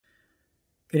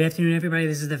Good afternoon, everybody.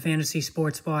 This is the Fantasy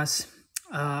Sports Boss.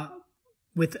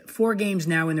 With 4 games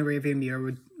now in the rearview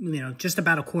mirror, just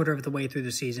about a quarter of the way through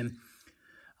the season,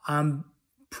 I'm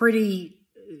pretty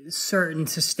certain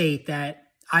to state that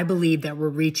I believe that we're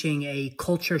reaching a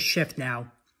culture shift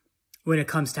now when it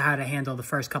comes to how to handle the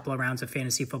first couple of rounds of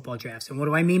fantasy football drafts. And what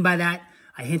do I mean by that?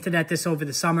 I hinted at this over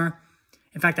the summer.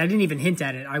 In fact, I didn't even hint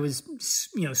at it. I was,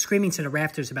 screaming to the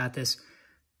rafters about this.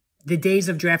 The days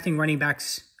of drafting running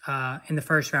backs in the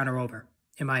first round are over,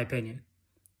 in my opinion.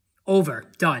 Over.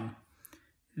 Done.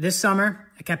 This summer,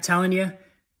 I kept telling you,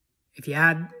 if you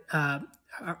had an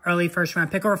early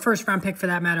first-round pick, or a first-round pick for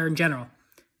that matter in general,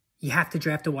 you have to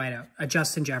draft a wideout, a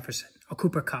Justin Jefferson, a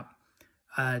Cooper Kupp,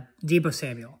 Deebo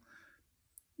Samuel,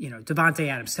 Davante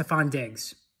Adams, Stephon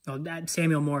Diggs. Well,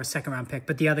 Samuel more a second-round pick,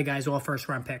 but the other guys all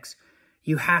first-round picks.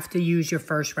 You have to use your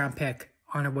first-round pick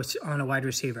on a wide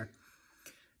receiver.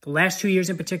 The last 2 years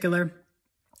in particular,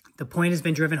 the point has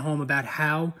been driven home about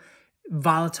how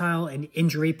volatile and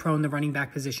injury-prone the running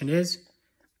back position is.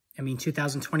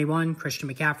 2021, Christian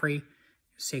McCaffrey,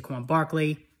 Saquon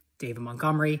Barkley, David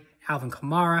Montgomery, Alvin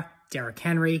Kamara, Derrick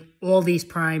Henry, all these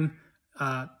prime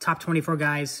top 24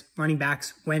 guys, running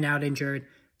backs, went out injured.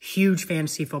 Huge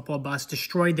fantasy football bust,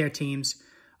 destroyed their teams,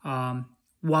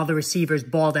 while the receivers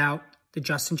balled out. The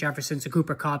Justin Jeffersons, the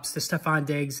Cooper Kupps, the Stephon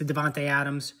Diggs, the Davante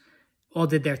Adams, all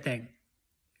did their thing.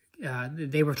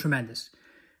 They were tremendous.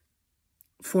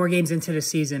 4 games into the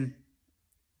season,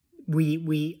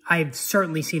 I've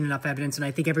certainly seen enough evidence, and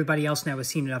I think everybody else now has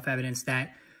seen enough evidence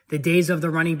that the days of the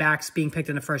running backs being picked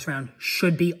in the first round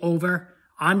should be over.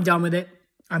 I'm done with it.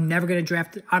 I'm never going to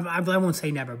draft. I won't say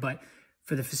never, but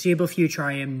for the foreseeable future,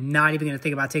 I am not even going to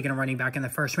think about taking a running back in the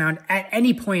first round at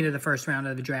any point of the first round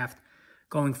of the draft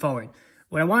going forward.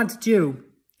 What I wanted to do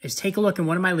is take a look in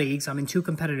one of my leagues. I'm in 2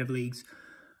 competitive leagues.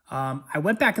 I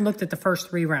went back and looked at the first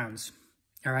 3 rounds.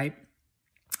 All right.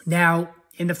 Now,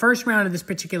 in the first round of this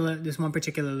one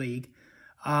particular league,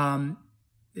 12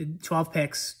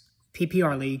 picks,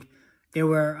 PPR league, there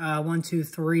were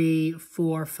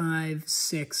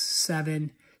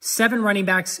 7 running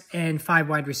backs and 5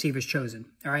 wide receivers chosen.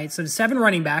 All right. So the 7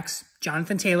 running backs,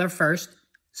 Jonathan Taylor first,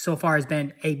 so far has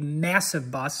been a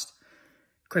massive bust.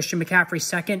 Christian McCaffrey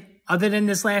second. Other than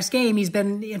this last game, it's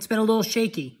been a little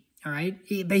shaky. All right.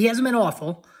 But he hasn't been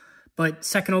awful. But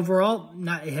second overall,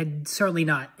 certainly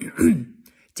not.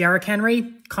 Derrick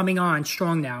Henry coming on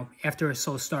strong now after a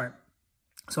slow start.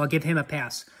 So I'll give him a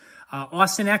pass.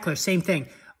 Austin Eckler, same thing.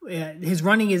 His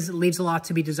running leaves a lot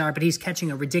to be desired, but he's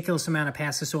catching a ridiculous amount of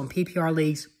passes. So in PPR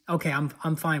leagues, okay,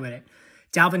 I'm fine with it.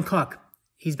 Dalvin Cook,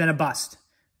 he's been a bust.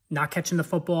 Not catching the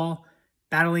football,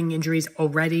 battling injuries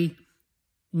already.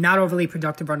 Not overly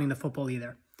productive running the football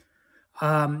either.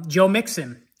 Joe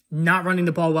Mixon, not running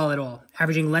the ball well at all,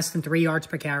 averaging less than 3 yards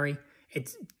per carry.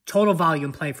 It's total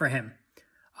volume play for him.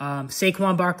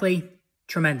 Saquon Barkley,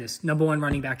 tremendous. #1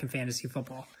 running back in fantasy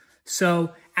football.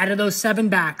 So out of those 7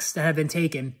 backs that have been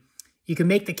taken, you can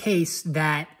make the case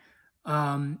that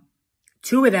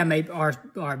 2 of them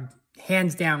are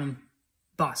hands down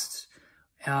busts.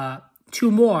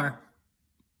 2 more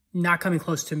not coming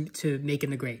close to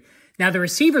making the grade. Now the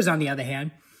receivers, on the other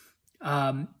hand,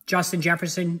 Justin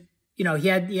Jefferson, he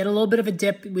had a little bit of a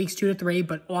dip weeks 2 to 3,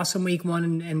 but awesome week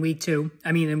 1 and week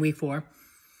 4.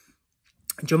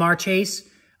 Jamar Chase,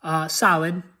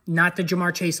 solid. Not the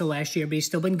Jamar Chase of last year, but he's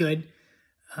still been good.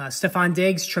 Stephon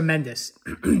Diggs, tremendous.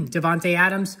 Davante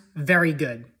Adams, very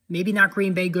good. Maybe not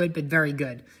Green Bay good, but very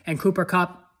good. And Cooper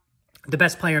Kupp, the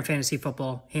best player in fantasy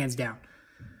football, hands down.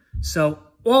 So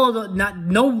all of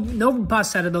no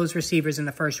busts out of those receivers in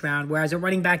the first round. Whereas at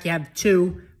running back, you have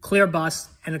 2 clear busts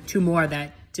and 2 more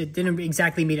that didn't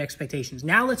exactly meet expectations.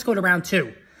 Now let's go to round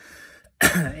 2.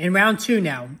 In round 2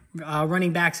 now,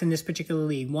 running backs in this particular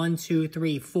league, 1, 2,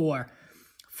 3, 4,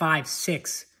 5,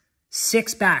 6.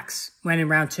 6 backs went in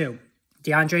round 2.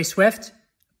 DeAndre Swift,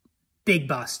 big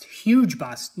bust, huge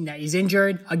bust. Now he's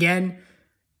injured again.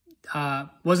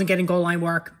 Wasn't getting goal line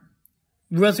work.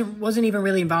 Wasn't even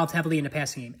really involved heavily in the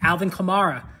passing game. Alvin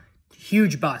Kamara,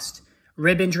 huge bust.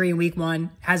 Rib injury in week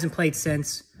 1, hasn't played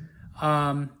since.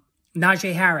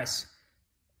 Najee Harris,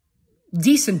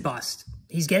 decent bust.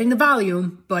 He's getting the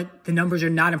volume, but the numbers are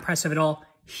not impressive at all.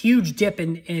 Huge dip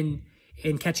in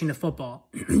catching the football.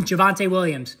 Javonte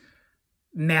Williams,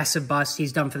 massive bust.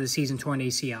 He's done for the season, torn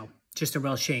ACL. Just a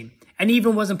real shame. And he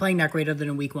even wasn't playing that great other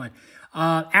than week 1.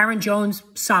 Aaron Jones,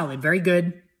 solid, very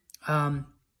good. AJ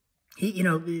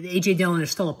Dillon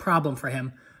is still a problem for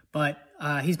him, but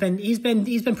he's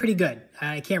been pretty good.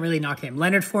 I can't really knock him.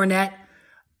 Leonard Fournette,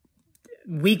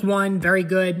 week 1, very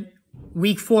good.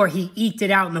 Week 4, he eked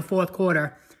it out in the fourth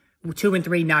quarter 2 and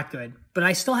 3, not good. But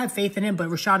I still have faith in him. But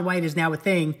Rachaad White is now a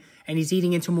thing, and he's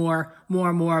eating into more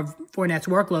and more of Fournette's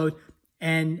workload.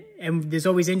 And there's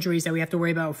always injuries that we have to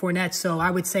worry about with Fournette. So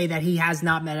I would say that he has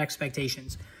not met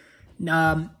expectations.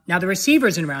 Now the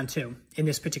receivers in round 2 in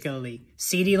this particular league.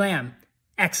 CeeDee Lamb,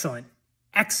 excellent.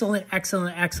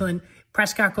 Excellent.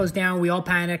 Prescott goes down. We all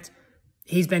panicked.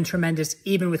 He's been tremendous,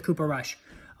 even with Cooper Rush.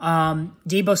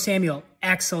 Deebo Samuel,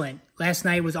 excellent. Last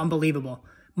night was unbelievable.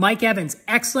 Mike Evans,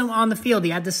 excellent on the field. He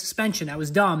had the suspension. That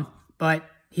was dumb, but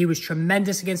he was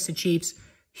tremendous against the Chiefs.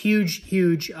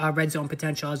 Huge red zone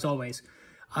potential, as always.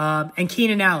 And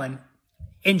Keenan Allen,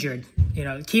 injured. You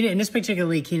know, in this particular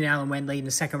league, Keenan Allen went late in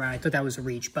the second round. I thought that was a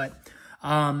reach, but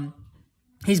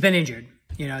he's been injured.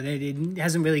 You know, it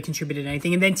hasn't really contributed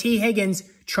anything. And then T. Higgins,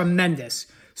 tremendous.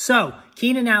 So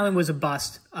Keenan Allen was a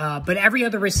bust, but every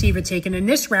other receiver taken in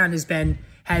this round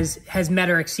has met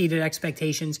or exceeded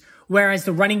expectations. Whereas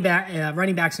the running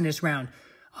backs in this round,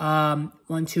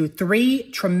 1, 2,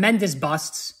 3 tremendous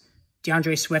busts: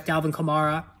 DeAndre Swift, Alvin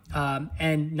Kamara,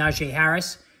 and Najee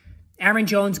Harris. Aaron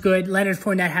Jones, good. Leonard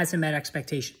Fournette hasn't met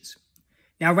expectations.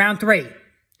 Now, round 3,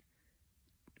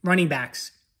 running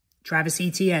backs. Travis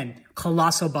Etienne,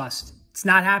 colossal bust. It's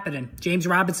not happening. James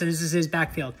Robinson, this is his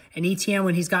backfield. And Etienne,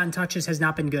 when he's gotten touches, has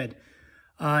not been good.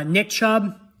 Nick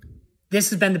Chubb,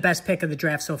 this has been the best pick of the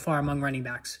draft so far among running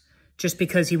backs. Just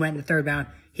because he went in the 3rd round.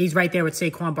 He's right there with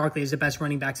Saquon Barkley as the best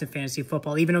running backs in fantasy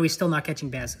football, even though he's still not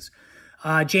catching passes.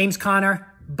 James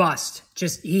Conner, bust.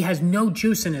 He has no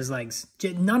juice in his legs.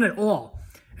 None at all.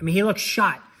 I mean, he looks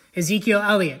shot. Ezekiel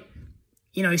Elliott,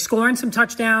 you know, he's scoring some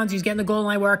touchdowns. He's getting the goal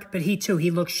line work, but he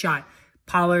looks shot.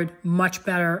 Pollard, much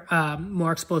better,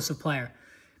 more explosive player.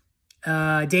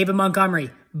 David Montgomery,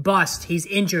 bust. He's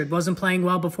injured. Wasn't playing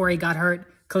well before he got hurt.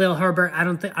 Khalil Herbert, I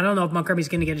don't know if Montgomery's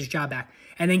going to get his job back.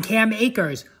 And then Cam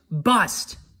Akers,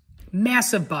 bust.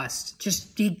 Massive bust.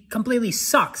 He completely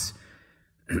sucks.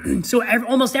 So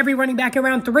almost every running back in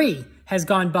round 3 has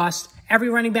gone bust. Every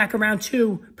running back in round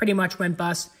 2 pretty much went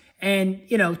bust. And,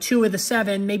 you know, 2 of the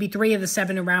 7, maybe 3 of the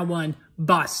 7 in round 1,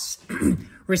 busts.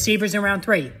 Receivers in round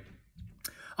 3.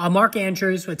 Mark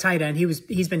Andrews, with tight end,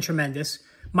 he's been tremendous.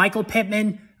 Michael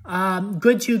Pittman,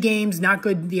 good 2 games, not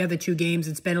good the other 2 games.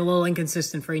 It's been a little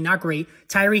inconsistent for him, not great.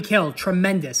 Tyreek Hill,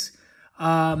 tremendous.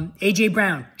 A.J.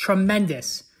 Brown,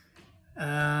 tremendous.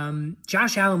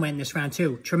 Josh Allen went in this round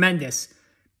too, tremendous.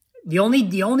 The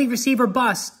only receiver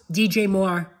bust, DJ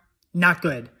Moore, not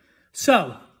good.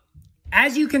 So,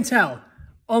 as you can tell,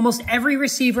 almost every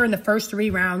receiver in the first 3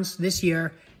 rounds this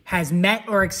year has met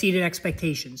or exceeded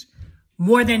expectations.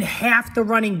 More than half the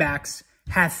running backs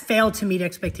have failed to meet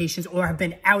expectations or have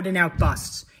been out-and-out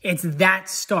busts. It's that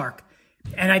stark.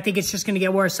 And I think it's just going to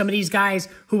get worse. Some of these guys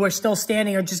who are still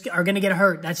standing are going to get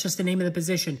hurt. That's just the name of the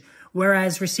position.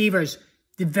 Whereas receivers,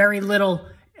 very little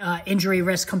injury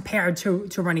risk compared to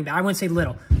running back. I wouldn't say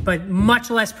little, but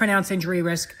much less pronounced injury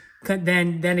risk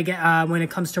than again when it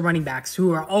comes to running backs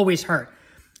who are always hurt.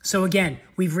 So again,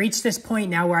 we've reached this point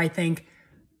now where I think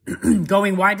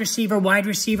going wide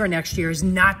receiver next year is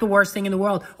not the worst thing in the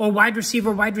world. Or wide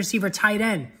receiver, tight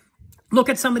end. Look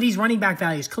at some of these running back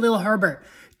values. Khalil Herbert,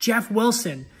 Jeff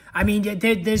Wilson. I mean,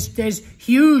 there's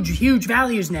huge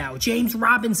values now. James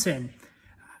Robinson,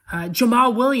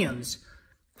 Jamal Williams.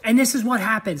 And this is what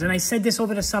happens. And I said this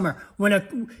over the summer.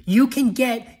 When you can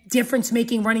get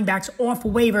difference-making running backs off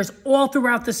waivers all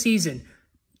throughout the season.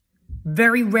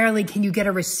 Very rarely can you get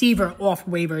a receiver off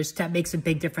waivers that makes a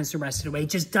big difference the rest of the way.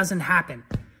 It just doesn't happen.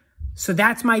 So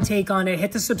that's my take on it.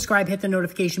 Hit the subscribe, hit the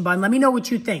notification button. Let me know what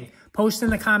you think. Post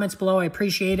in the comments below. I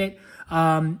appreciate it.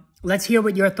 Let's hear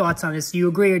what your thoughts on this. Do you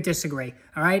agree or disagree?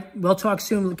 All right? We'll talk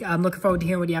soon. I'm looking forward to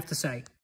hearing what you have to say.